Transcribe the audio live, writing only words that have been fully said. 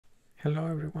Hello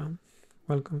everyone,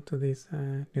 welcome to this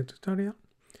new tutorial.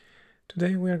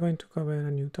 Today we are going to cover a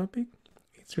new topic.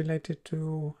 It's related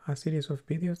to a series of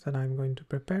videos that I'm going to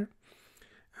prepare,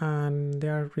 and they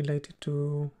are related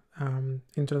to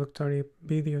introductory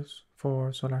videos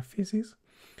for solar physics.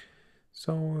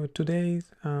 So today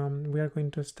we are going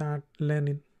to start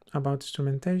learning about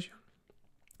instrumentation,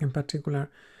 in particular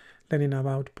learning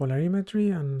about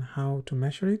polarimetry and how to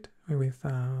measure it with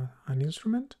an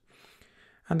instrument.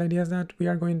 And the idea is that we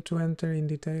are going to enter in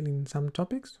detail in some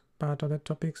topics, but other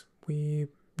topics we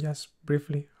just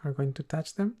briefly are going to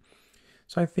touch them.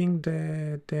 So I think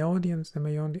the audience, the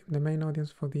main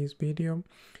audience for this video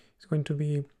is going to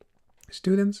be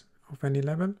students of any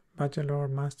level, bachelor,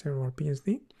 master, or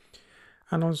PhD,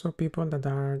 and also people that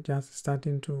are just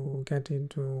starting to get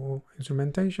into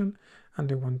instrumentation and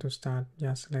they want to start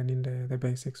just learning the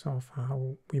basics of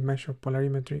how we measure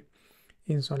polarimetry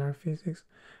in solar physics,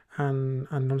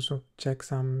 and also check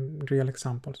some real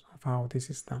examples of how this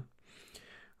is done.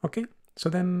 Okay, so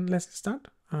then let's start.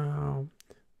 The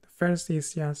first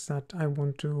is just that I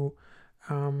want to,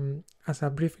 as a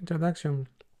brief introduction,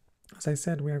 as I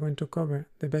said, we are going to cover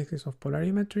the basics of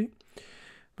polarimetry,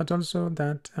 but also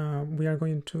that we are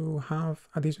going to have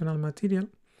additional material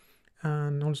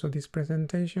and also this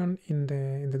presentation in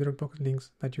the Dropbox links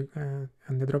that you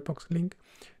and the Dropbox link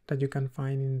that you can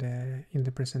find in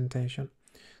the presentation.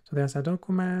 So there's a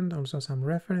document, also some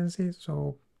references.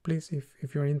 So please,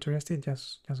 if you're interested,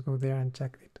 just go there and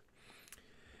check it.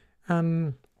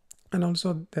 And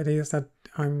also the idea is that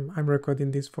I'm recording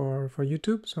this for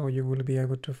YouTube, so you will be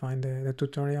able to find the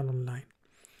tutorial online.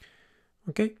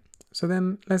 Okay. So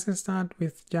then let's start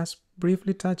with just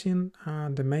briefly touching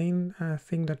the main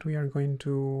thing that we are going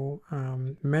to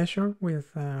measure with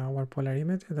our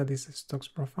polarimeter, that is Stokes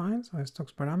profiles or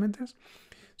Stokes parameters.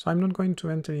 So I'm not going to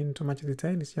enter into much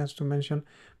detail, it's just to mention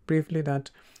briefly that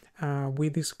we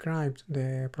described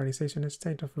the polarization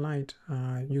state of light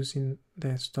using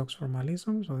the Stokes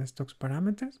formalism, so the Stokes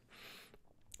parameters.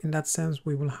 In that sense,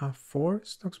 we will have 4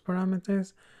 Stokes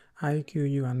parameters, I, Q,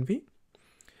 U, and V.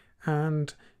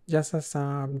 And just as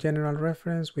a general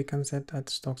reference, we can set that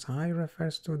Stokes I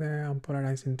refers to the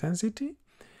unpolarized intensity.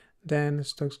 Then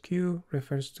Stokes Q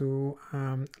refers to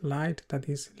light that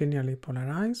is linearly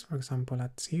polarized, for example,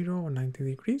 at 0 or 90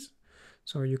 degrees.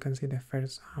 So you can see the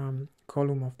first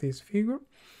column of this figure.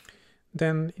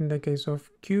 Then in the case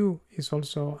of Q, is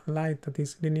also light that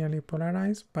is linearly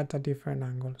polarized, but at different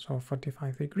angle, so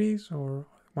 45 degrees or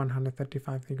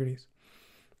 135 degrees.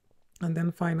 And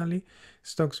then finally,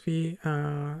 Stokes V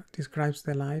describes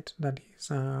the light that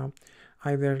is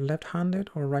either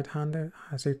left-handed or right-handed,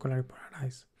 circularly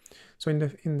polarized. So in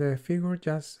the figure,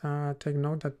 just take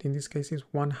note that in this case is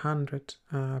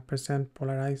 100%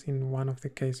 polarized in one of the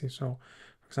cases. So,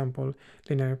 for example,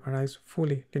 linear polarized,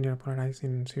 fully linear polarized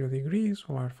in 0 degrees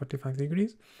or 45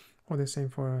 degrees, or the same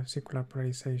for circular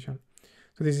polarization.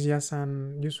 So this is just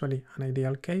usually an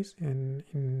ideal case, and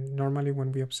normally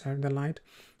when we observe the light,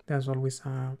 there's always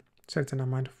a certain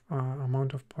amount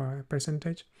of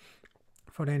percentage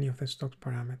for any of the Stokes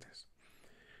parameters.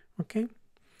 Okay,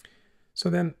 so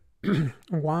then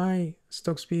why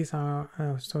Stokes P's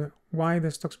why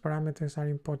the Stokes parameters are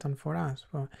important for us?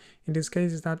 Well, in this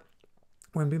case is that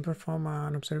when we perform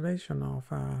an observation of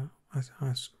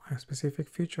a specific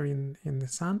feature in the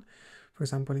sun, for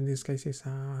example, in this case is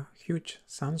a huge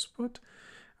sunspot,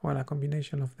 well, a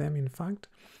combination of them in fact,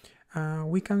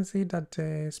 we can see that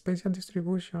the spatial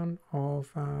distribution of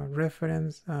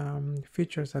reference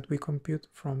features that we compute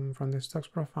from the Stokes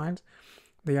profiles,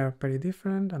 they are very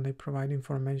different and they provide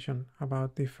information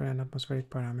about different atmospheric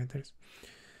parameters.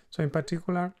 So in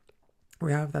particular,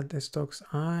 we have that the Stokes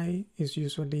I is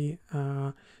usually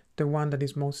the one that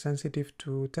is most sensitive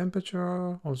to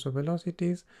temperature, also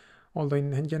velocities, although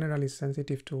in general is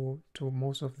sensitive to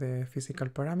most of the physical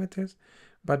parameters.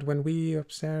 But when we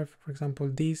observe, for example,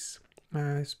 this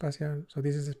spatial, so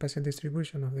this is the spatial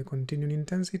distribution of the continuum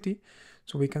intensity,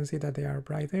 so we can see that there are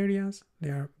bright areas, they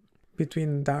are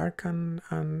between dark and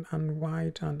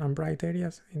white and bright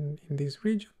areas in this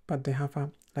region, but they have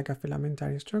like a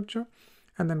filamentary structure,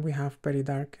 and then we have very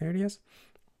dark areas.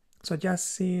 So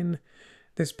just seeing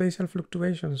the spatial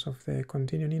fluctuations of the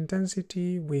continuum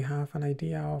intensity, we have an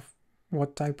idea of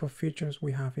what type of features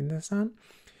we have in the sun.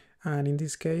 And in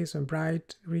this case,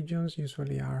 bright regions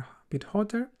usually are a bit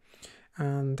hotter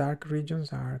and dark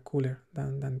regions are cooler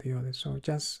than the others. So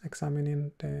just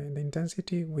examining the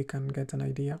intensity, we can get an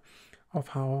idea of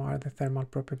how are the thermal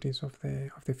properties of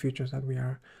the features that we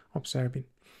are observing.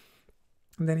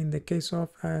 And then in the case of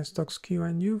Stokes Q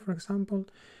and U, for example,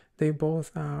 they both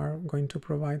are going to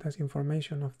provide us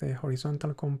information of the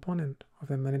horizontal component of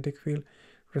the magnetic field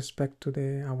respect to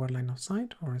our line of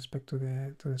sight, or respect to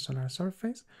the solar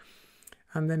surface.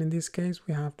 And then in this case,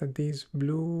 we have that these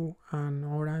blue and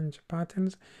orange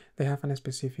patterns, they have a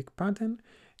specific pattern.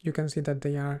 You can see that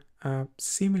they are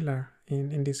similar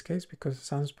in this case, because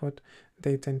sunspot,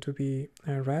 they tend to be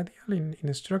radial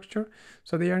in structure.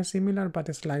 So they are similar,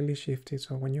 but slightly shifted.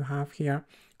 So when you have here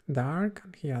dark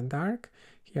and here dark,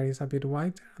 here is a bit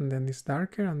whiter, and then it's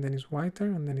darker, and then it's whiter,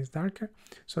 and then it's darker.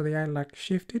 So they are like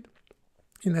shifted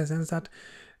in the sense that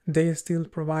they still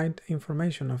provide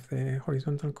information of the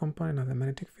horizontal component of the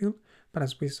magnetic field, but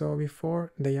as we saw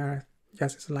before, they are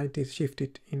just slightly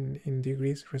shifted in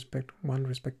degrees respect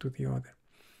to the other.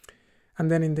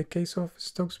 And then in the case of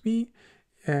Stokes B,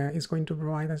 it's going to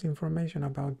provide us information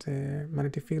about the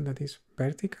magnetic field that is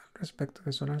vertical respect to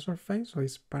the solar surface, so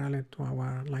it's parallel to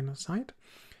our line of sight.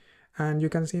 And you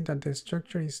can see that the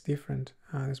structure is different,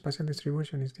 the spatial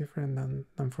distribution is different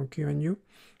than for Q and U.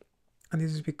 And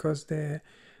this is because the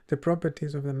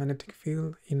properties of the magnetic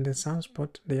field in the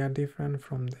sunspot, they are different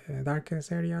from the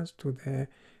darkest areas to the,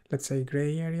 let's say,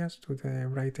 gray areas to the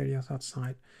bright areas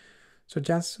outside. So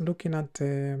just looking at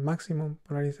the maximum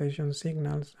polarization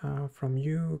signals from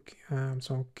U,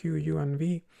 so Q, U, and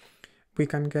V, we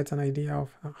can get an idea of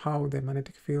how the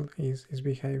magnetic field is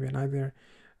behaving, either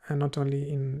not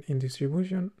only in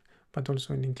distribution, but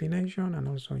also in inclination and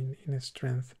also in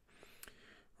strength.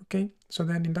 Okay, so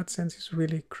then in that sense, it's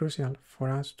really crucial for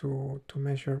us to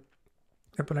measure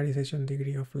the polarization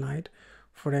degree of light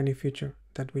for any feature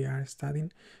that we are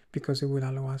studying, because it will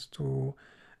allow us to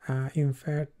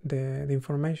infer the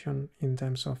information in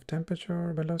terms of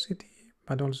temperature, velocity,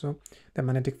 but also the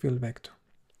magnetic field vector.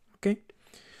 Okay,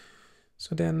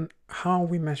 so then how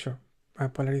we measure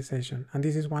polarization, and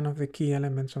this is one of the key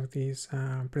elements of this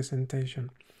presentation.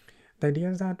 The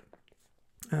idea is that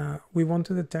we want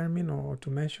to determine or to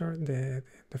measure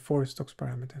the four Stokes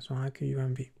parameters, so I, Q, U,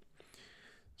 and V.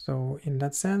 So in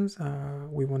that sense,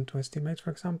 we want to estimate, for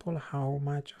example, how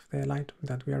much of the light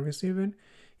that we are receiving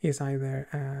is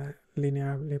either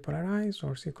linearly polarized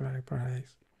or circularly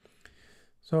polarized.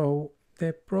 So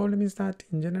the problem is that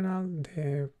in general,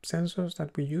 the sensors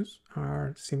that we use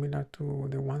are similar to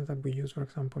the ones that we use, for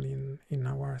example, in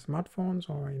our smartphones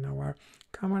or in our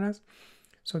cameras.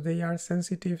 So they are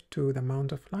sensitive to the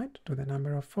amount of light, to the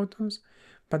number of photons,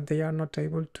 but they are not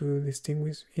able to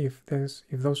distinguish if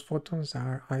those photons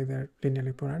are either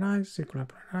linearly polarized, circular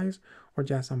polarized, or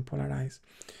just unpolarized.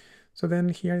 So then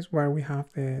here is where we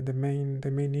have the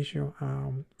main issue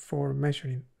for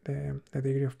measuring the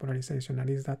degree of polarization, that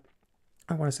is that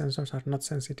our sensors are not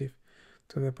sensitive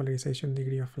to the polarization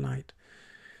degree of light.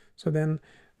 So then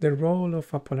the role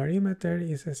of a polarimeter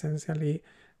is essentially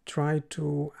try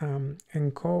to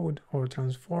encode or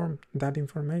transform that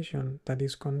information that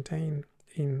is contained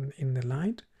in the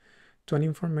light to an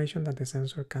information that the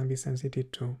sensor can be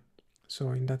sensitive to.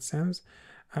 So in that sense,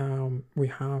 we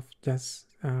have just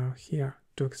here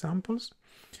two examples.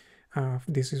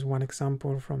 This is one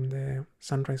example from the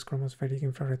sunrise chromospheric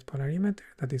infrared polarimeter,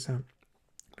 that is a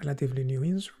relatively new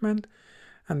instrument,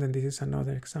 and then this is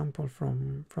another example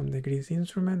from the GRIS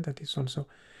instrument that is also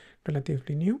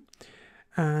relatively new.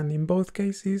 And in both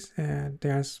cases,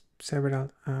 there's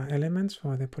several elements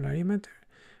for the polarimeter,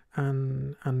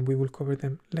 and we will cover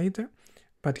them later.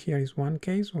 But here is one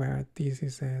case where this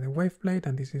is the wave plate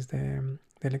and this is the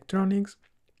electronics,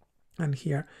 and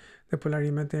here the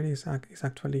polarimeter is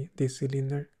actually this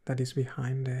cylinder that is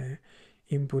behind the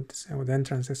input or the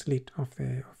entrance slit of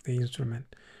the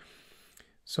instrument.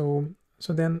 So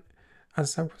then,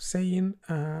 as I was saying,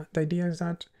 the idea is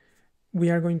that we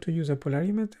are going to use a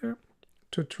polarimeter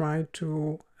to try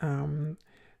to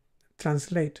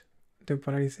translate the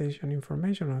polarization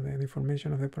information, or the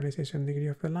information of the polarization degree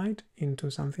of the light,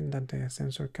 into something that the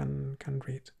sensor can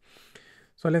read.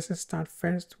 So let's start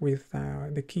first with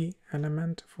the key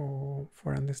element for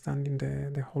understanding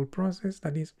the whole process.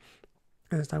 That is,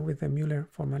 let's start with the Mueller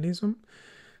formalism.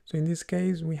 So in this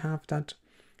case, we have that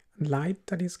light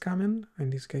that is coming, in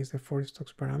this case the 4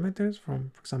 Stokes parameters, for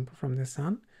example, from the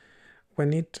sun.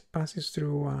 When it passes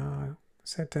through a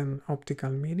certain optical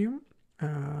medium,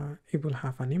 it will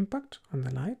have an impact on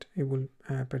the light. It will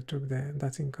perturb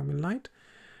that incoming light.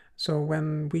 So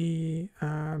when we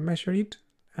measure it,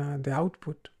 the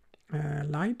output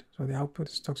light, so the output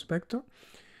Stokes vector,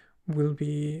 will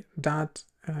be that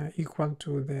equal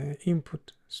to the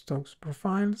input Stokes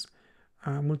profiles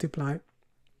multiplied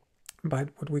by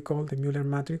what we call the Mueller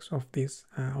matrix of this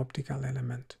optical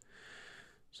element.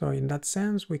 So in that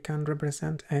sense, we can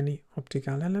represent any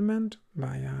optical element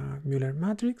by a Mueller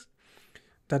matrix.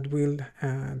 that will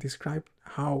describe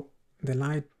how the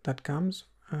light that comes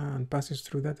and passes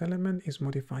through that element is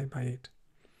modified by it.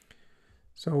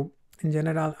 So in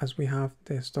general, as we have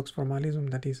the Stokes formalism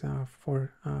that is a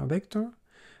 4 vector,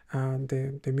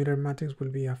 the Müller matrix will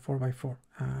be a 4x4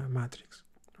 matrix.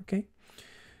 Okay,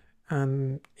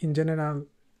 and in general,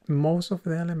 most of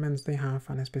the elements, they have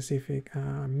a specific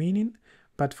meaning,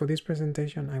 but for this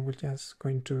presentation I will just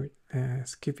going to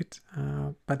skip it.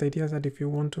 But the idea is that if you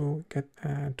want to get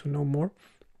to know more,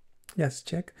 just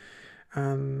check.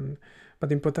 But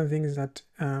the important thing is that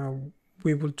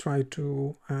we will try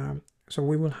to so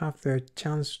we will have the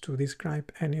chance to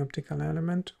describe any optical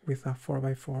element with a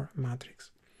 4x4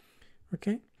 matrix.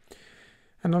 Okay,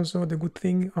 and also the good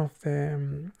thing of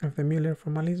the Müller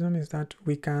formalism is that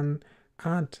we can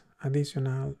add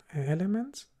additional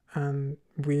elements, and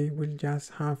we will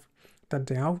just have that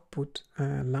the output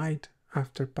light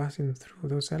after passing through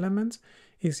those elements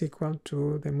is equal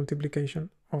to the multiplication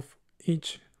of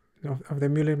each of the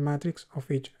Müller matrix of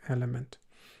each element.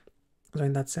 So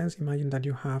in that sense, imagine that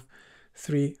you have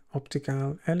 3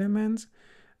 optical elements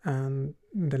and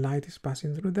the light is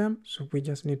passing through them, so we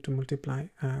just need to multiply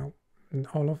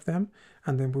all of them,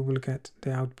 and then we will get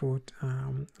the output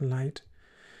light.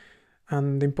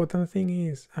 And the important thing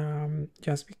is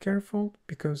just be careful,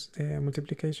 because the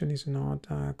multiplication is not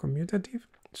commutative,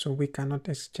 so we cannot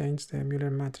exchange the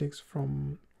Müller matrix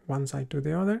from one side to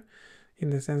the other, in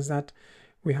the sense that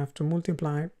we have to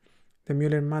multiply the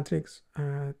Müller matrix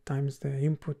times the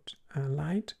input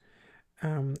light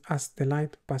as the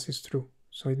light passes through.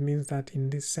 So it means that in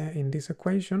this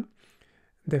equation,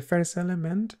 the first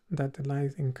element that the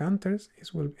light encounters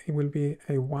it will be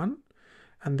A1,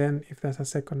 and then if there's a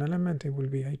second element, it will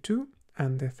be A2,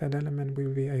 and the third element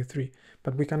will be A3.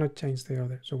 But we cannot change the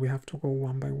other, so we have to go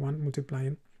one by one,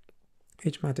 multiplying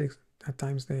each matrix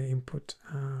times the input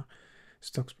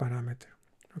Stokes parameter.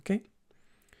 Okay.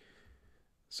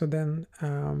 So then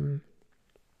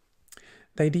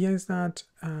the idea is that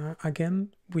again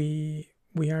we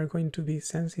are going to be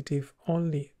sensitive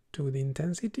only to the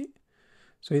intensity.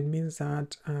 So it means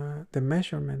that the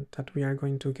measurement that we are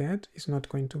going to get is not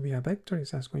going to be a vector,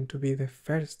 it's just going to be the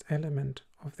first element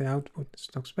of the output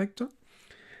Stokes vector.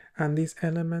 And this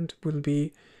element will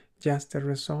be just the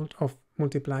result of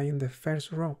multiplying the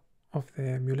first row of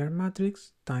the Müller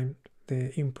matrix times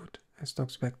the input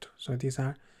Stokes vector. So these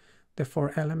are the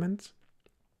 4 elements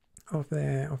of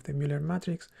the Müller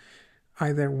matrix,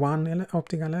 either one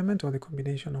optical element or the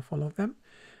combination of all of them.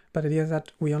 But the idea is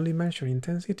that we only measure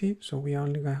intensity, so we are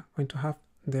only going to have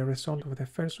the result of the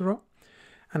first row.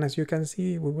 And as you can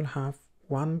see, we will have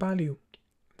one value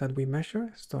that we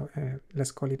measure, so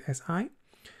let's call it Si,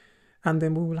 and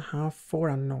then we will have 4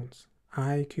 unknowns,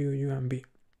 I, Q, U, and V.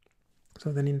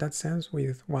 So then in that sense,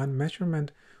 with one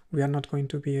measurement, we are not going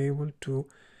to be able to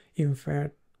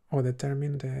infer or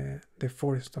determine the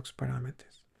 4 Stokes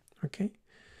parameters. Okay,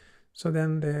 so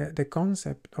then the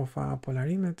concept of a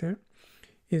polarimeter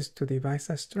is to devise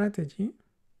a strategy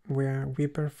where we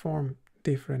perform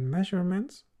different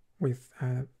measurements with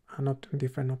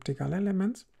different optical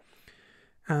elements,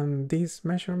 and these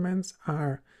measurements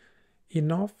are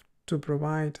enough to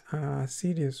provide a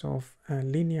series of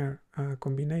linear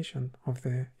combination of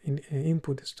the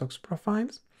input Stokes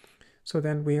profiles. So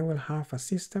then we will have a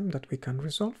system that we can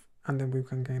resolve, and then we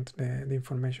can get the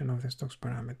information of the Stokes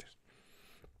parameters.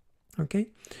 Okay,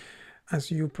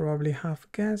 as you probably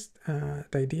have guessed, the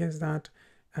idea is that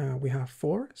we have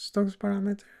 4 Stokes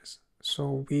parameters,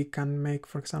 so we can make,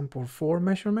 for example, 4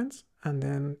 measurements, and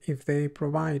then if they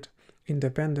provide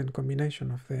independent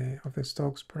combination of the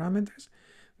Stokes parameters,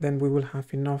 then we will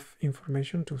have enough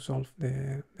information to solve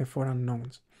the 4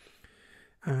 unknowns.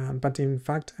 But in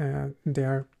fact, there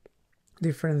are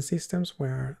different systems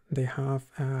where they have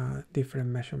different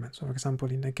measurements. So for example,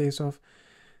 in the case of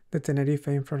the Tenerife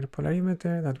infrared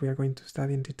polarimeter that we are going to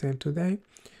study in detail today,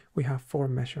 we have 4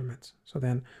 measurements. So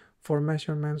then 4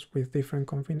 measurements with different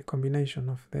combination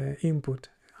of the input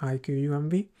I, Q, U, and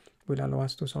V will allow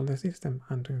us to solve the system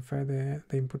and to infer the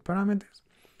input parameters.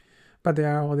 But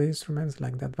there are other instruments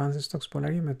like the advanced Stokes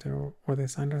polarimeter or the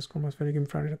sunrise chromospheric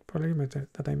infrared polarimeter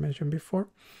that I mentioned before,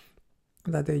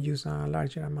 that they use a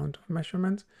larger amount of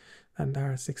measurements, and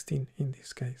there are 16 in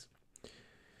this case.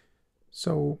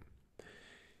 So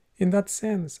in that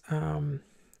sense,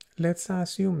 let's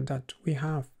assume that we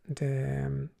have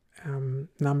the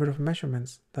number of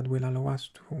measurements that will allow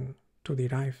us to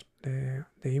derive the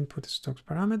input Stokes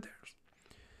parameters.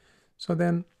 So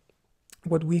then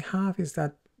what we have is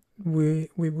that we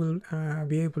will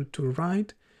be able to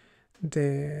write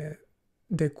the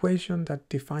equation that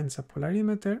defines a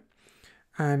polarimeter,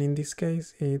 And in this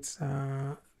case, it's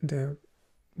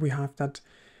we have that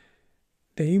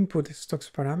the input stocks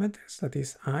parameters, that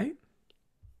is I,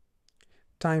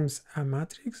 times a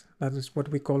matrix, that is what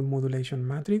we call modulation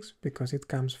matrix, because it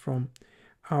comes from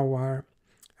our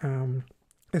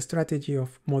strategy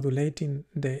of modulating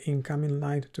the incoming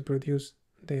light to produce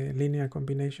the linear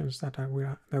combinations that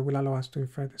will allow us to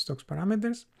infer the Stokes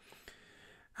parameters.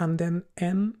 And then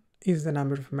n is the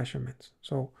number of measurements.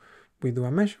 So we do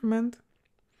a measurement,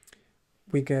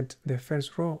 we get the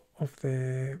first row of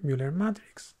the Mueller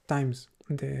matrix times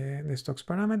the Stokes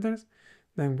parameters.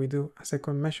 Then we do a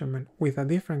second measurement with a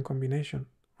different combination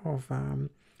of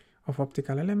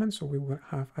optical elements. So we will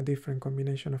have a different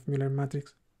combination of Mueller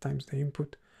matrix times the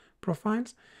input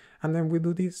profiles. And then we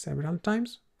do this several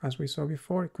times. As we saw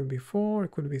before, it could be 4,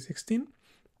 it could be 16.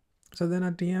 So then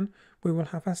at the end, we will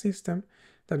have a system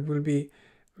that will be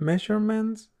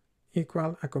measurements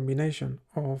equal a combination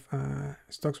of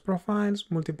Stokes profiles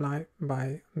multiplied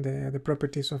by the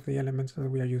properties of the elements that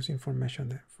we are using for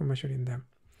measuring them.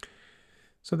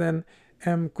 So then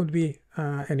M could be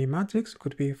any matrix,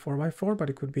 could be 4 by 4, but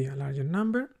it could be a larger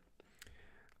number.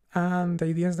 And the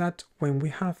idea is that when we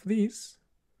have this,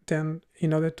 then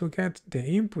in order to get the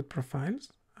input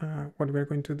profiles, what we're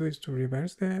going to do is to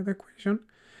reverse the equation,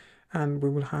 and we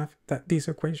will have this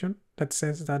equation that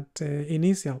says that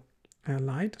initial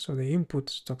light, so the input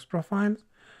Stokes profiles,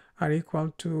 are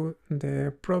equal to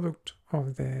the product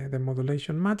of the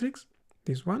modulation matrix,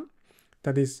 this one,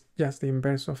 that is just the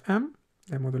inverse of M,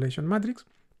 the modulation matrix,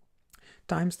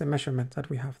 times the measurement that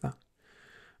we have done.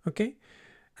 Okay,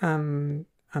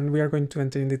 and we are going to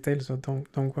enter in detail, so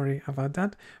don't worry about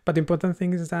that. But the important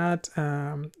thing is that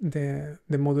the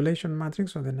modulation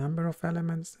matrix, or the number of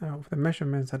elements of the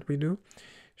measurements that we do,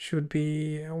 should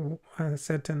be a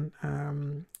certain.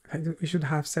 We should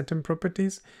have certain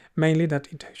properties, mainly that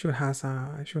it should have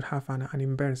an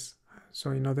inverse.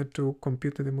 So in order to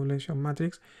compute the modulation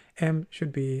matrix, M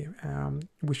should be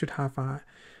we should have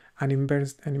an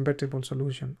invertible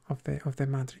solution of the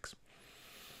matrix.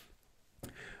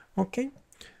 Okay.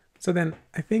 So then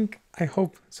I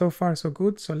hope so far so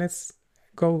good. So let's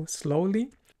go slowly.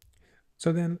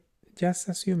 So then, just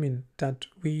assuming that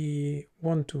we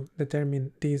want to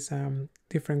determine these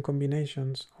different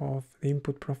combinations of the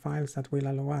input profiles that will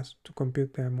allow us to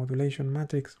compute the modulation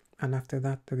matrix, and after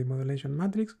that the demodulation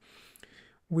matrix,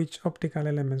 which optical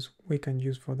elements we can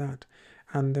use for that.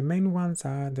 And the main ones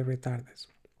are the retarders.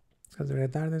 So the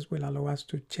retarders will allow us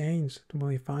to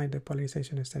modify the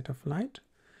polarization state of light.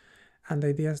 And the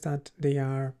idea is that they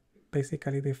are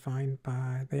basically defined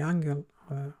by the angle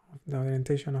of the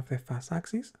orientation of the phase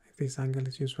axis. This angle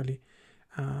is usually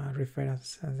referred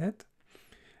as Z.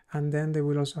 And then they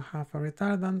will also have a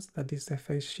retardance, that is the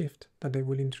phase shift that they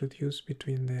will introduce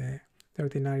between the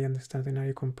ordinary and the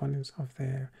extraordinary components of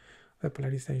the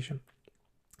polarization.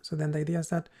 So then the idea is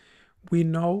that we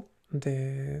know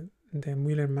the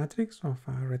Mueller matrix of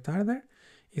a retarder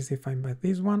is defined by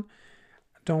this one.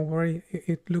 Don't worry,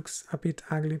 it looks a bit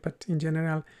ugly, but in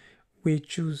general, we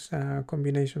choose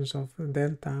combinations of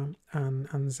delta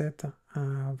and zeta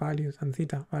values and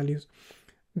theta values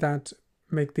that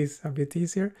make this a bit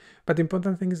easier. But the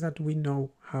important thing is that we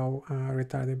know how a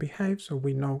retarder behaves, so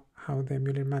we know how the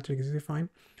Mueller matrix is defined,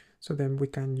 so then we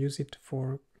can use it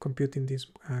for computing this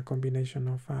combination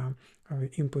of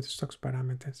input Stokes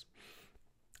parameters.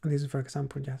 And this is, for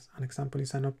example, just an example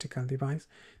is an optical device.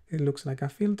 It looks like a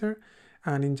filter,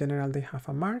 and in general they have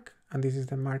a mark, and this is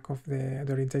the mark of the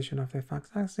orientation of the phase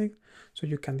axis. So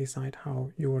you can decide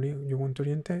how you want to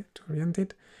orient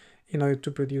it in order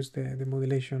to produce the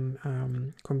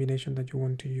modulation combination that you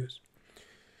want to use.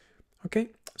 Okay,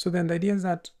 so then the idea is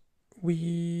that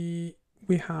we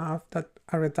have that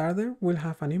a retarder will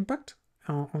have an impact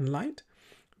on light,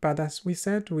 but as we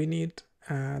said, we need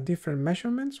different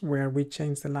measurements where we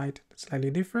change the light slightly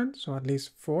different, so at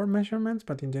least 4 measurements,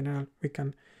 but in general we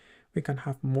can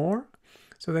have more.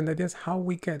 So then the idea is how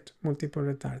we get multiple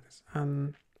retarders,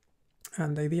 and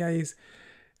the idea is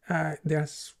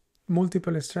there's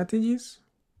multiple strategies.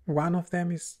 One of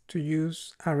them is to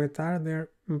use a retarder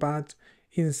but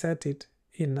insert it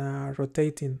in a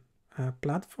rotating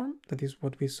platform. That is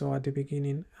what we saw at the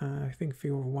beginning, I think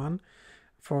figure 1,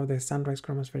 for the sunrise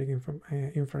chromospheric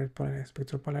infrared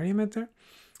spectral polarimeter.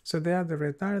 So there the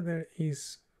retarder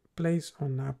is placed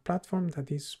on a platform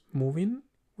that is moving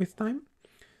with time.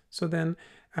 So then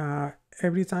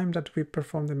every time that we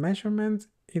perform the measurement,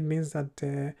 it means that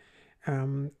the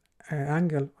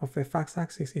angle of the phase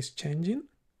axis is changing,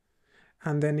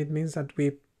 and then it means that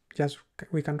we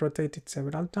can rotate it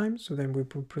several times. So then we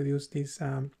produce this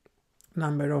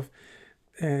number of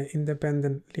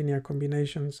independent linear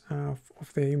combinations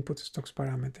of the input Stokes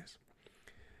parameters.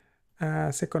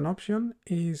 Second option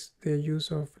is the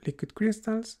use of liquid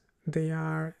crystals. They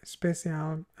are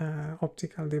special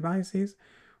optical devices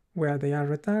where they are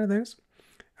retarders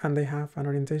and they have an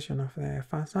orientation of the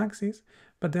phase axis,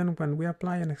 but then when we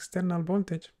apply an external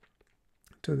voltage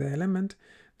to the element,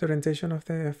 the orientation of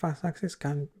the phase axis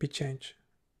can be changed.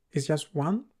 It's just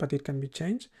one, but it can be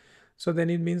changed. So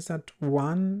then it means that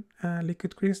one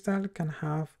liquid crystal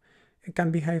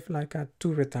can behave like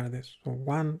two retarders. So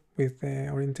one with the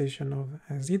orientation of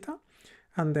zeta,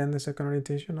 and then the second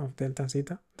orientation of delta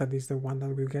zeta. That is the one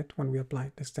that we get when we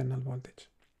apply the external voltage.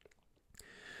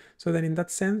 So then in that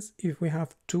sense, if we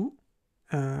have two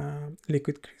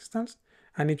liquid crystals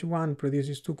and each one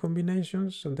produces two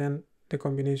combinations, so then the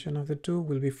combination of the two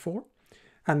will be 4.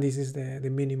 And this is the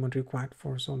minimum required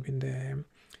for solving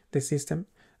the system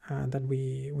that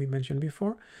we mentioned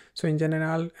before. So in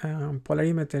general,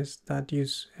 polarimeters that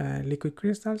use liquid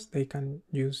crystals, they can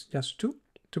use just 2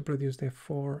 to produce the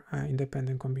 4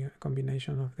 independent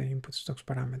combination of the input Stokes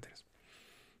parameters.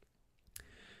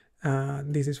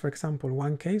 This is, for example,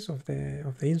 one case of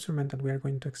the instrument that we are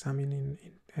going to examine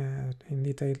in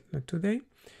detail today.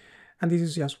 And this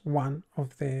is just one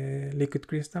of the liquid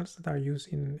crystals that are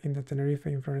used in the Tenerife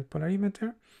infrared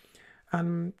polarimeter.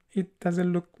 And it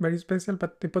doesn't look very special,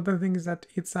 but the important thing is that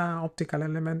it's an optical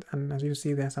element, and as you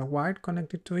see, there's a wire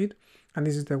connected to it, and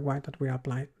this is the wire that we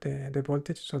apply the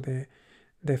voltage, so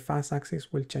the phase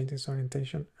axis will change its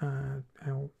orientation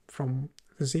from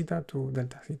zeta to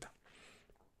delta zeta.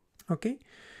 Okay,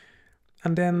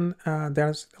 and then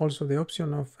there's also the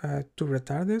option of two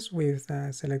retarders with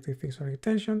selective fixed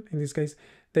orientation. In this case,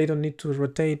 they don't need to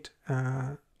rotate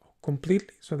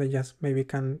completely, so they just maybe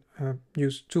can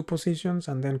use 2 positions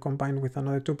and then combine with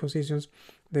another 2 positions.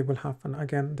 They will have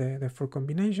again the 4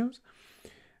 combinations.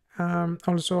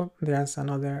 Also, there's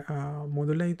another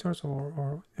modulators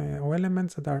or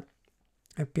elements that are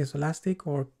piezoelastic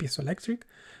or piezoelectric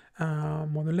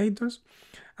modulators,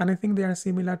 and I think they are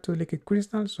similar to liquid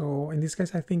crystals. So in this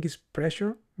case, I think it's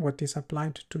pressure what is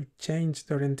applied to change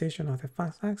the orientation of the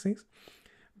phase axis.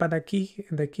 But the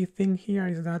key thing here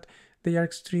is that they are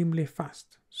extremely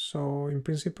fast. So in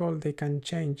principle, they can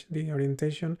change the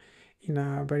orientation in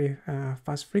a very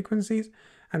fast frequencies,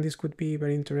 and this could be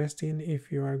very interesting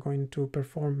if you are going to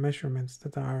perform measurements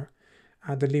that are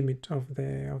at the limit of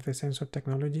the sensor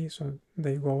technology, so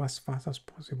they go as fast as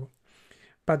possible.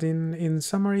 But in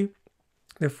summary,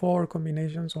 the 4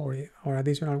 combinations or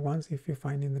additional ones, if you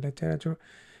find in the literature,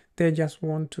 they just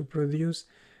want to produce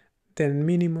the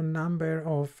minimum number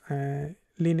of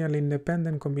linearly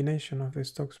independent combination of the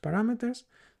Stokes parameters,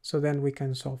 so then we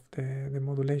can solve the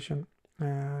modulation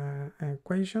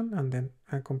equation and then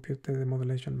compute the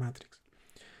modulation matrix.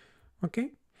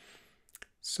 Okay,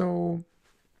 so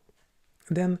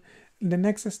then the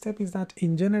next step is that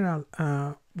in general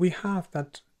we have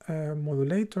that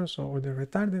modulators or the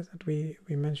retarders that we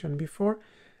mentioned before,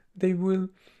 they will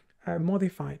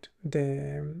modify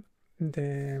the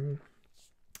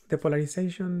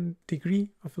polarization degree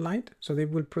of light, so they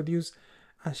will produce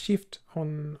a shift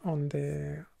on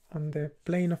the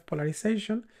plane of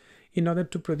polarization in order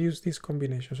to produce this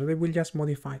combination. So they will just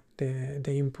modify the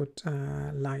input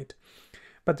light.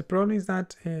 But the problem is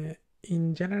that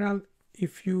in general,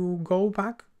 if you go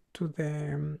back to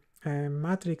the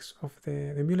matrix of the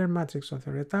Müller matrix of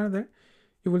the retarder,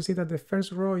 you will see that the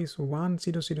first row is 1,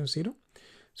 0, 0, 0.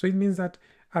 So it means that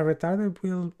a retarder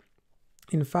will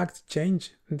in fact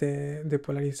change the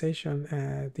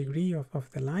polarization degree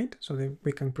of the light, so that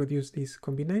we can produce these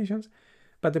combinations.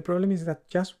 But the problem is that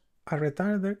just a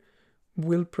retarder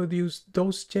will produce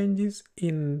those changes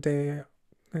in the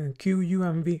Q, U,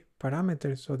 and V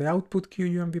parameters. So the output Q,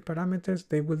 U, and V parameters,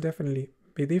 they will definitely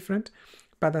be different.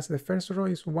 But as the first row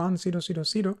is 1, 0, 0,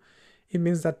 0, it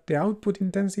means that the output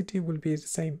intensity will be the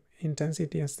same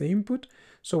intensity as the input.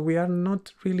 So we are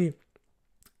not really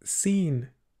seeing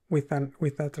with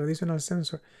a traditional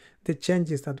sensor the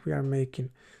changes that we are making.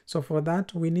 So for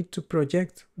that, we need to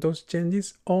project those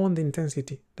changes on the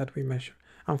intensity that we measure.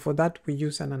 And for that, we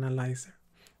use an analyzer.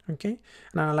 Okay,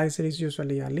 an analyzer is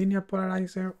usually a linear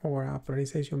polarizer or a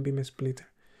polarization beam splitter.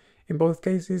 In both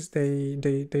cases, they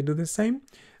do the same.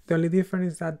 The only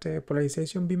difference is that the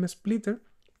polarization beam splitter,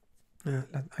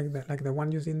 like the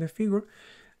one used in the figure,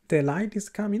 the light is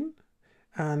coming,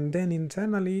 and then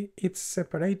internally it's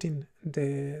separating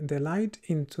the light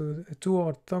into 2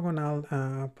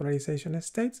 orthogonal polarization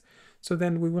states. So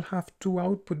then we will have 2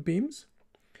 output beams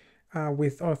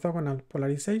with orthogonal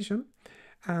polarization.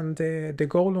 And the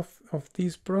goal of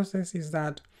this process is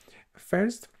that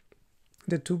first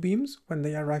the two beams, when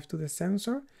they arrive to the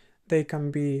sensor, they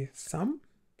can be summed.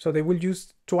 So they will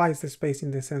use twice the space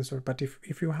in the sensor, but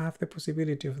if you have the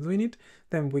possibility of doing it,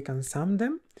 then we can sum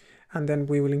them, and then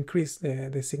we will increase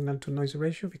the signal to noise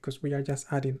ratio because we are just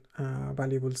adding a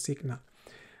valuable signal.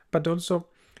 But also,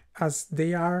 as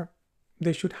they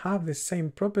should have the same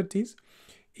properties,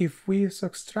 if we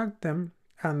subtract them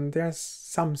and there's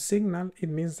some signal, it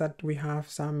means that we have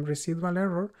some residual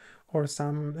error or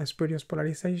some spurious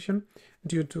polarization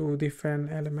due to different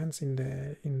elements in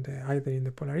the either in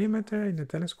the polarimeter, in the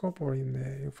telescope, or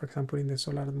for example, in the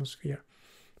solar atmosphere.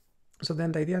 So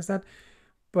then the idea is that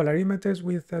polarimeters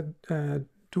with a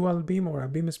dual beam or a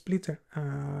beam splitter,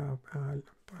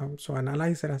 so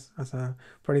analyzer as a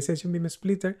polarization beam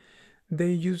splitter,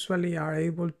 they usually are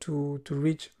able to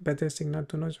reach better signal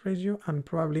to noise ratio and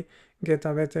probably get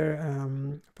a better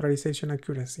polarization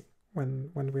accuracy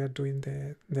when we are doing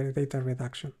the data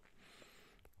reduction.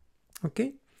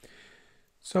 Okay,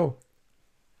 so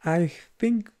I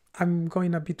think I'm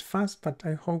going a bit fast, but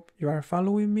I hope you are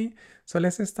following me. So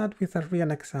let's start with a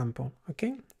real example,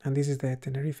 okay? And this is the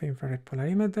Tenerife infrared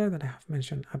polarimeter that I have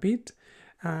mentioned a bit.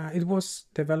 It was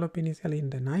developed initially in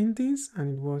the 90s,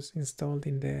 and it was installed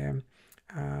in the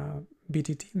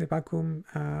VTT, the Vacuum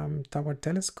Tower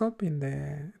Telescope in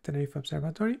the Tenerife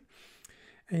Observatory,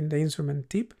 in the instrument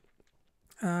tip.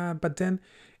 But then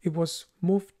it was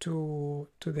moved to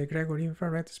the Gregor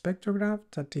infrared spectrograph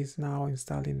that is now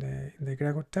installed in the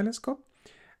Gregor telescope,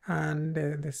 and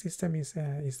the system is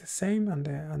the same, and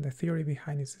the theory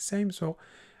behind is the same. So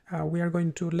we are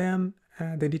going to learn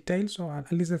the details, or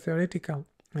at least the theoretical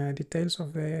details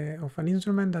of an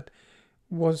instrument that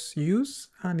was used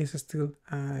and is still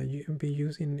be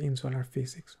used in solar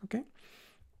physics. Okay,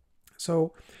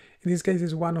 so in this case,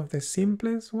 it's one of the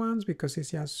simplest ones because it's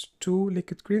just two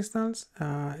liquid crystals.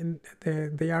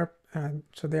 They are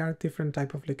different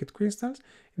type of liquid crystals.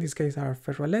 In this case, are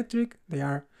ferroelectric. They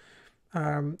are,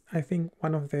 I think,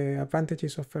 one of the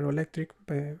advantages of ferroelectric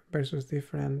versus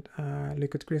different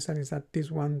liquid crystal is that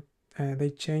this one they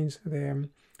change the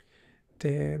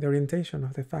orientation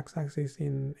of the phase axis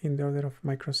in the order of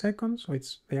microseconds. So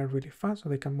they are really fast, so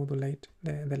they can modulate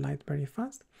the light very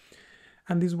fast.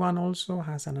 And this one also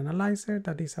has an analyzer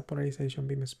that is a polarization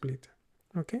beam splitter.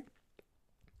 Okay,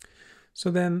 so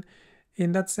then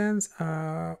in that sense,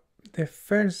 the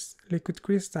first liquid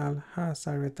crystal has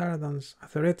a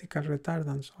theoretical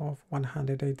retardance of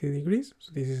 180 degrees.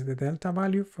 So this is the delta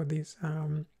value for this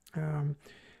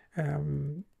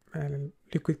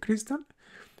liquid crystal.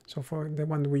 So for the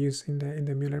one we use in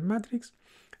the Mueller matrix.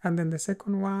 And then the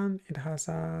second one, it has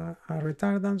a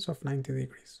retardance of 90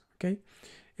 degrees. Okay.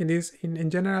 In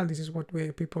general, this is what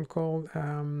people call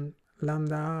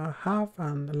lambda half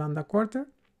and lambda quarter,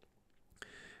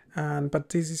 but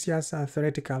this is just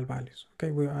theoretical values. Okay,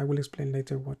 I will explain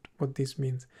later what this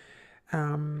means.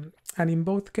 And in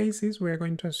both cases, we are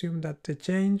going to assume that the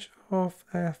change of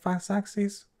phase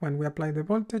axis when we apply the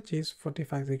voltage is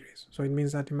 45 degrees. So it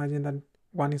means that, imagine that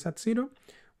one is at 0.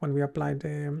 When we apply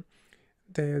the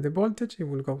voltage, it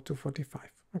will go to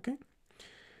 45. Okay,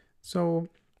 so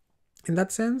in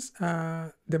that sense,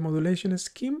 the modulation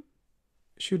scheme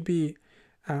should be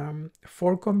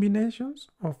 4 combinations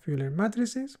of Mueller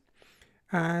matrices,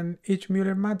 and each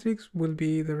Mueller matrix will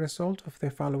be the result of the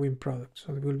following product.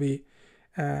 So it will be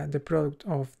the product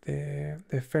of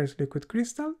the first liquid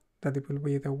crystal, that it will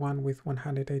be the one with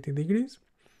 180 degrees,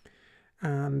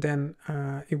 and then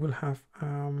it will have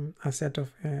a set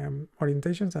of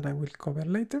orientations that I will cover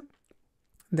later.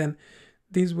 Then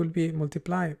this will be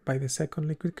multiplied by the second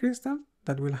liquid crystal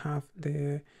that will have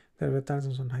the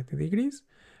retardance of 90 degrees.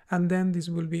 And then this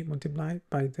will be multiplied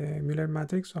by the Mueller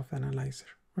matrix of the analyzer.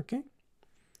 Okay.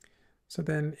 So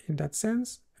then in that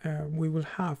sense, we will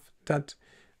have that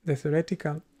the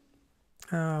theoretical,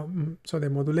 so the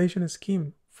modulation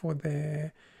scheme for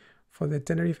the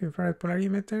Tenerife infrared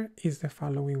polarimeter is the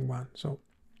following one. So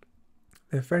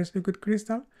the first liquid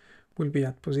crystal will be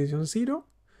at position 0,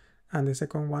 and the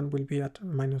second one will be at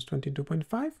minus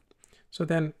 22.5. So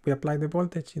then we apply the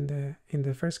voltage in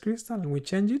the first crystal and we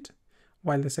change it,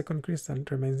 while the second crystal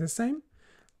remains the same.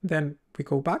 Then we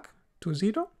go back to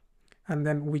 0, and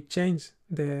then we change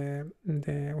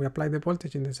we apply the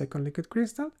voltage in the second liquid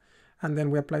crystal, and then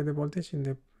we apply the voltage in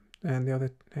the other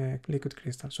liquid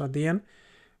crystal. So at the end,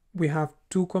 we have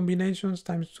 2 combinations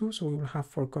times 2, so we will have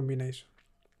 4 combinations.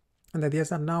 And the idea is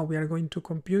that now we are going to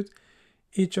compute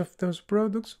each of those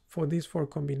products for these 4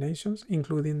 combinations,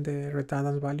 including the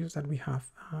retardance values that we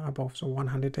have above, so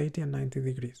 180 and 90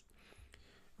 degrees.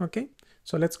 Okay,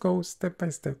 so let's go step by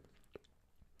step.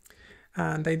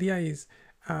 And the idea is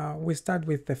we start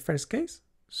with the first case.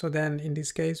 So then in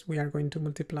this case, we are going to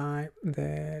multiply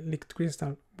the liquid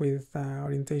crystal with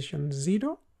orientation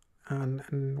 0 and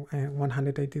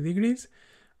 180 degrees,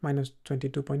 minus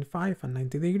 22.5 and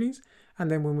 90 degrees, and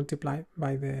then we multiply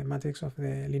by the matrix of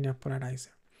the linear polarizer.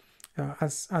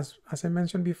 As I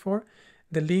mentioned before,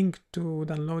 the link to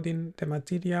downloading the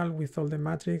material with all the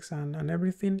matrix and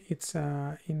everything, it's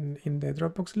in the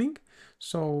Dropbox link.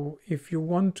 So if you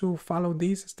want to follow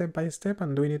this step by step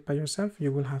and doing it by yourself,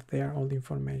 you will have there all the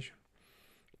information.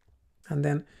 And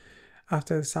then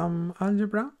after some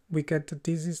algebra, we get that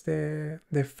this is the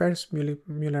first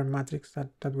Mueller matrix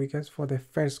that we get for the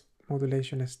first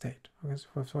modulation state, okay,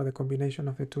 for the combination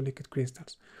of the two liquid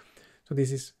crystals. So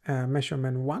this is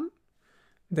measurement 1.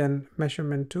 Then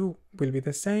measurement 2 will be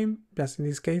the same, just in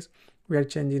this case we are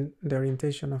changing the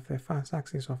orientation of the phase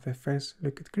axis of the first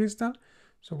liquid crystal.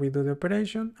 So we do the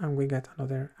operation and we get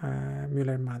another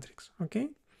Mueller matrix. Okay,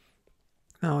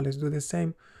 now let's do the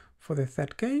same for the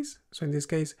third case. So in this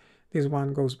case, this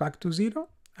one goes back to 0,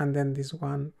 and then this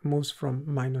one moves from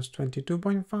minus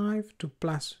 22.5 to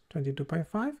plus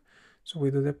 22.5. So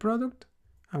we do the product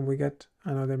and we get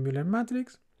another Mueller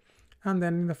matrix. And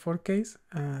then in the fourth case,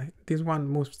 this one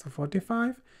moves to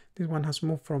 45. This one has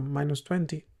moved from minus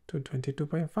 20 to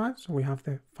 22.5. So we have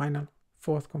the final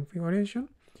fourth configuration.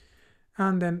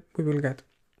 And then we will get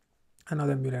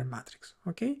another Mueller matrix.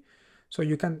 Okay, so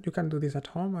you can do this at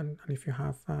home, and if you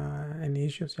have any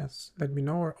issues, just let me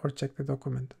know or check the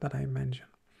document that I mentioned.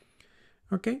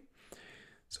 Okay,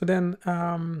 so then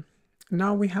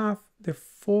now we have the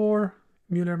 4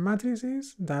 Mueller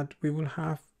matrices that we will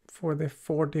have for the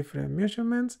 4 different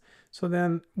measurements. So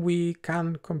then we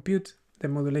can compute the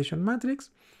modulation matrix.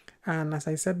 And as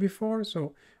I said before,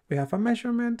 so we have a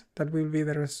measurement that will be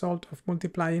the result of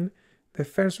multiplying the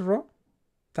first row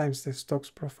times the Stokes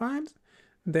profiles.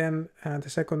 Then the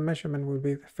second measurement will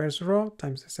be the first row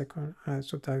times the second,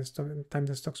 times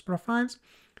the Stokes profiles.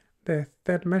 The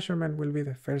third measurement will be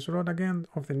the first row again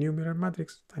of the new Mueller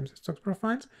matrix times the Stokes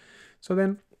profiles. So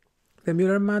then the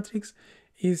Mueller matrix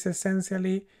is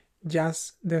essentially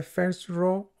just the first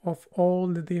row of all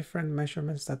the different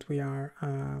measurements that we are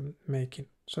making.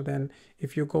 So then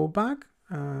if you go back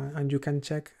and you can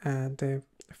check the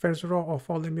first row of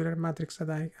all the Mueller matrix that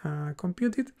I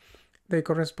computed, they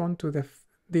correspond to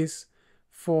these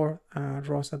 4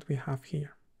 rows that we have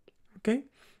here. Okay,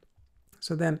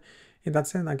 so then in that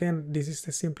sense, again, this is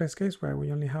the simplest case where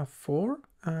we only have 4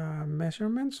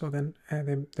 measurements. So then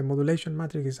the modulation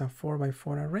matrix is a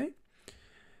 4x4 array.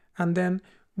 And then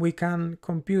we can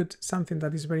compute something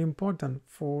that is very important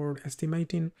for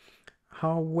estimating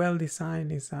how well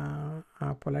designed is a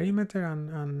polarimeter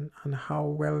and how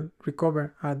well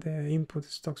recovered are the input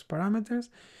Stokes parameters,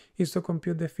 is to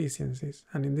compute the efficiencies.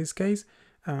 And in this case,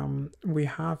 we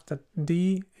have that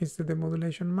D is the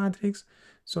demodulation matrix.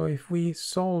 So if we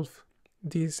solve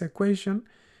this equation,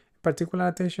 particular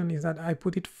attention is that I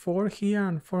put it 4 here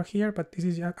and 4 here, but this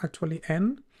is actually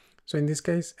n. So in this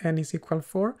case, n is equal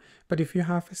 4. But if you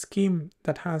have a scheme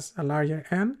that has a larger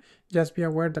n, just be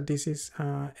aware that this is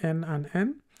n and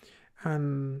n,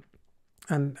 and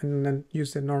then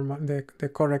use the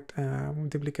correct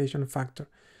multiplication factor.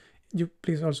 You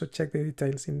please also check the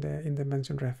details in the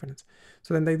mentioned reference.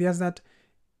 So then the idea is that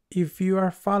if you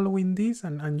are following this,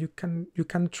 and you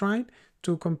can try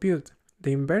to compute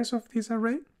the inverse of this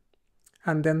array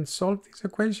and then solve this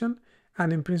equation,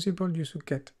 and in principle you should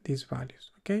get these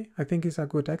values. Okay, I think it's a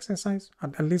good exercise.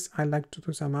 At least I like to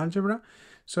do some algebra.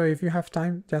 So if you have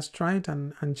time, just try it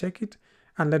and check it,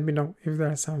 and let me know if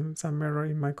there's some error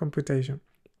in my computation.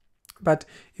 But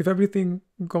if everything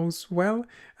goes well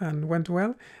and went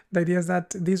well, the idea is that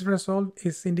this result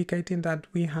is indicating that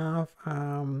we have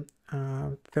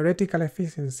theoretical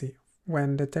efficiency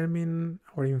when determining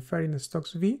or inferring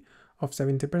Stokes V of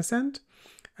 70%,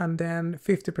 and then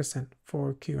 50%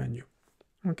 for Q and U.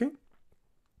 Okay,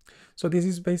 so this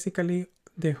is basically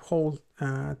the whole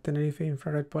Tenerife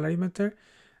infrared polarimeter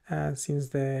since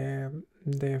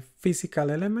the physical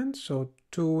elements, so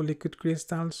 2 liquid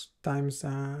crystals times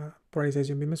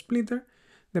polarization beam splitter,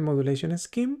 the modulation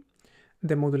scheme,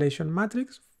 the modulation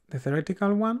matrix, the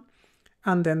theoretical one,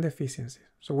 and then the efficiency.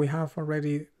 So we have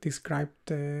already described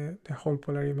the whole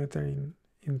polarimeter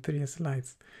in 3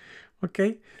 slides.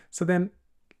 Okay, so then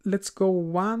let's go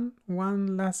one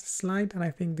last slide, and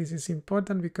I think this is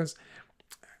important because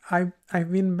I've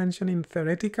been mentioning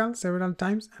theoretical several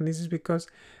times, and this is because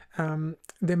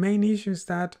the main issue is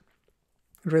that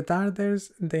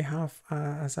retarders, they have,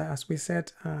 as we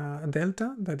said,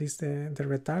 delta, that is the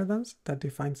retardance that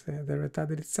defines the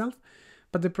retarder itself.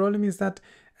 But the problem is that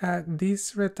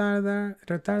this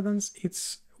retardance,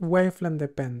 it's wavelength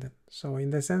dependent. So in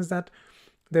the sense that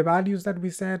the values that we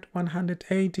set,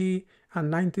 180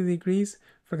 and 90 degrees,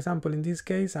 for example, in this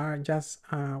case, are just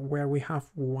where we have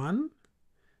 1,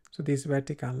 so this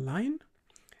vertical line.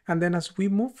 And then as we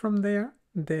move from there,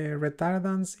 the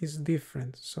retardance is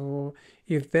different. So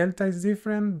if delta is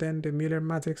different, then the Miller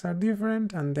matrix are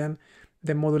different, and then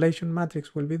the modulation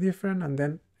matrix will be different, and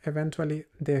then eventually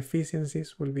the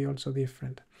efficiencies will be also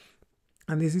different.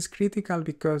 And this is critical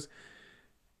because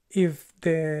if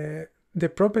the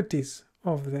properties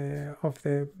of the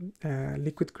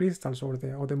liquid crystals or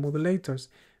the modulators,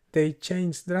 they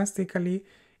change drastically,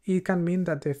 it can mean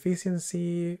that the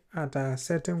efficiency at a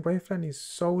certain wavelength is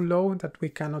so low that we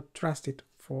cannot trust it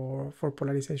for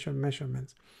polarization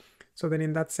measurements. So then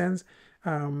in that sense,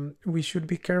 we should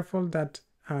be careful that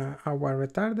our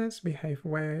retarders behave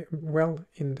well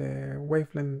in the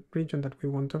wavelength region that we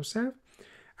want to observe.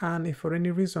 And if for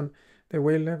any reason the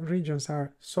wavelength regions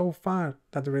are so far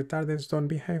that the retarders don't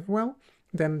behave well,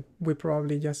 then we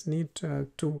probably just need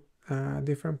two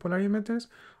different polarimeters,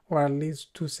 or at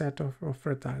least 2 sets of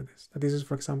retarders. This is,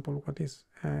 for example, what is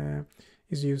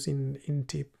used in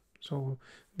TIP. So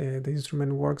the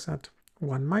instrument works at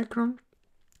 1 micron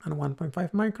and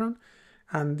 1.5 micron,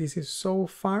 and this is so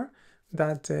far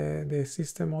that the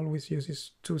system always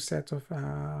uses 2 sets of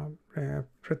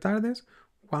retarders,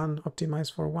 one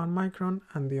optimized for 1 micron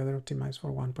and the other optimized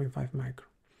for 1.5 micron.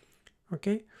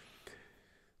 Okay,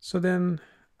 so then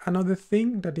another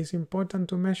thing that is important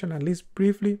to mention, at least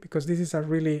briefly, because this is a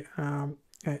really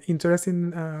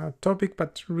interesting topic,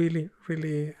 but really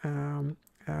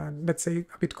let's say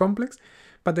a bit complex.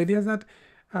 But the idea is that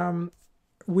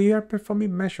we are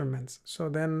performing measurements, so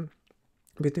then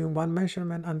between one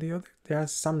measurement and the other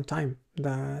there's some time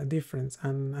the difference,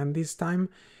 and this time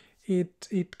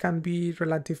it can be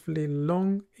relatively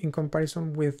long in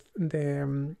comparison with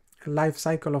the life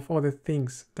cycle of other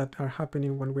things that are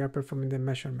happening when we are performing the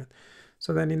measurement.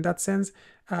 So then in that sense,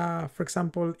 for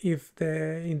example, if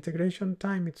the integration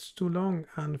time is too long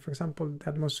and, for example, the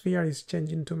atmosphere is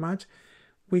changing too much,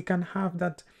 we can have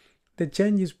that the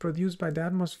changes produced by the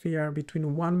atmosphere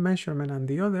between one measurement and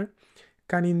the other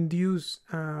can induce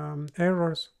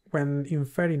errors when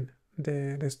inferring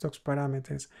the Stokes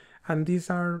parameters, and these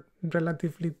are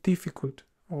relatively difficult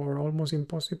or almost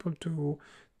impossible to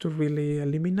really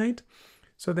eliminate.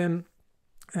 So then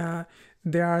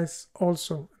there is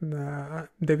also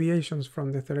deviations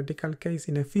from the theoretical case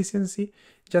in efficiency,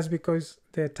 just because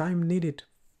the time needed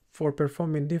for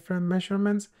performing different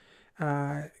measurements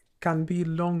can be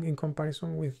long in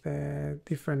comparison with the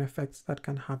different effects that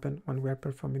can happen when we are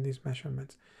performing these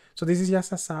measurements. So this is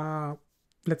just as a,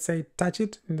 let's say, touch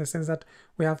it, in the sense that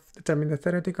we have determined the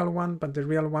theoretical one, but the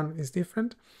real one is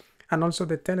different. And also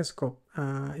the telescope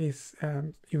is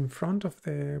in front of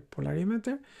the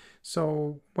polarimeter.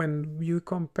 So when you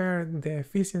compare the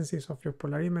efficiencies of your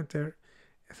polarimeter,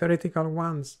 theoretical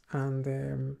ones and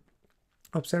the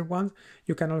observed ones,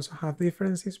 you can also have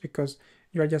differences because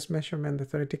you are just measuring the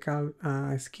theoretical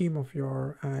scheme of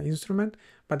your instrument,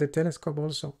 but the telescope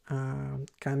also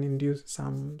can induce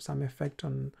some effect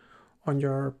on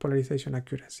your polarization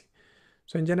accuracy.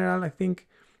 So in general, I think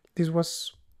this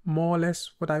was more or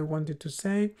less what I wanted to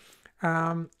say.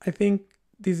 I think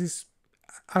this is,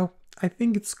 I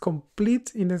think it's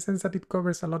complete in the sense that it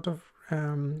covers a lot of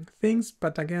things,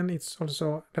 but again, it's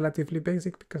also relatively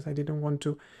basic because I didn't want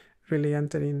to really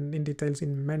enter in details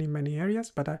in many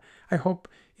areas, but I hope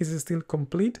it's still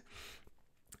complete.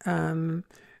 And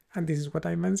this is what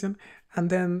I mentioned. And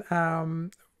then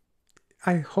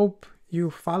I hope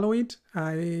you follow it.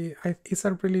 It's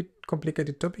a really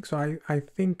complicated topic, so I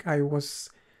think I was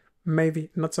maybe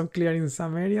not so clear in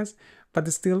some areas,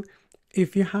 but still,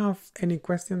 if you have any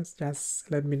questions,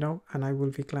 just let me know and I will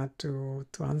be glad to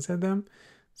answer them.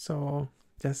 So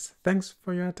just thanks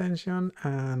for your attention,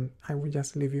 and I will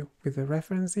just leave you with the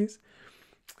references,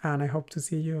 and I hope to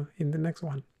see you in the next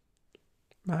one.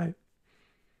 Bye.